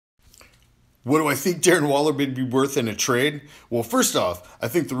What do I think Darren Waller would be worth in a trade? Well, first off, I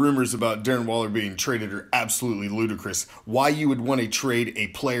think the rumors about Darren Waller being traded are absolutely ludicrous. Why you would want to trade a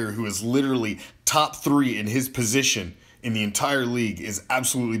player who is literally top three in his position in the entire league is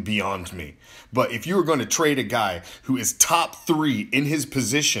absolutely beyond me. But if you were going to trade a guy who is top three in his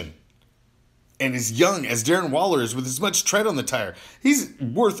position and as young as Darren Waller is with as much tread on the tire, he's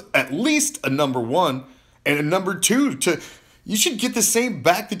worth at least a number one and a number two to you should get the same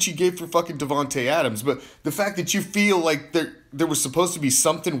back that you gave for fucking Devontae Adams. But the fact that you feel like there was supposed to be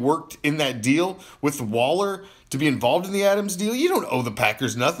something worked in that deal with Waller to be involved in the Adams deal, you don't owe the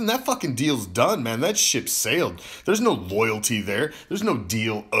Packers nothing. That fucking deal's done, man. That ship sailed. There's no loyalty there. There's no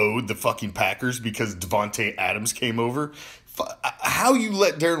deal owed the fucking Packers because Devontae Adams came over. How you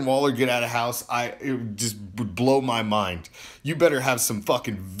let Darren Waller get out of house, it just would blow my mind. You better have some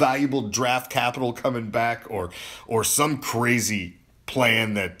fucking valuable draft capital coming back, or some crazy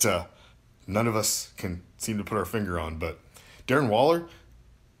plan that none of us can seem to put our finger on. But Darren Waller,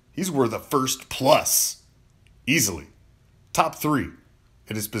 he's worth a first plus easily, top three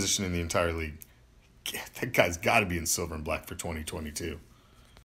at his position in the entire league. That guy's got to be in silver and black for 2022.